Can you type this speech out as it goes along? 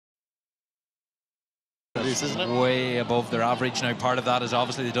is, isn't it? Way above their average. Now, part of that is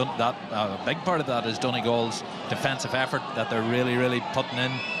obviously they done that. A big part of that is Donegal's defensive effort that they're really putting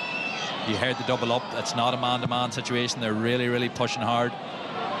in. You heard the double up. It's not a man-to-man situation. They're really pushing hard.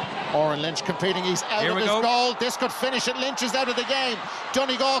 Odhran Lynch competing. He's out of his goal. This could finish it. Lynch is out of the game.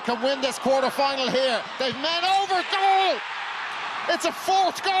 Donegal can win this quarter-final here. They've men over goal. It's a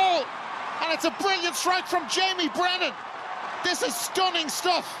fourth goal, and it's a brilliant strike from Jamie Brennan. This is stunning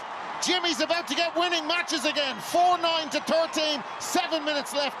stuff. Jimmy's about to get winning matches again. 4-9 to 13. 7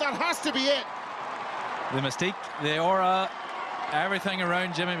 minutes left. That has to be it. The mystique, the aura, everything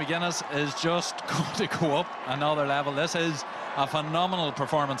around Jimmy Mcguinness is just going to go up another level. This is a phenomenal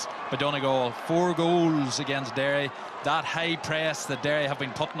performance by Donegal. 4 goals against Derry. That high press that Derry have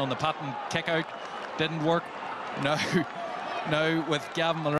been putting on the patent kick out didn't work. Now with Gavin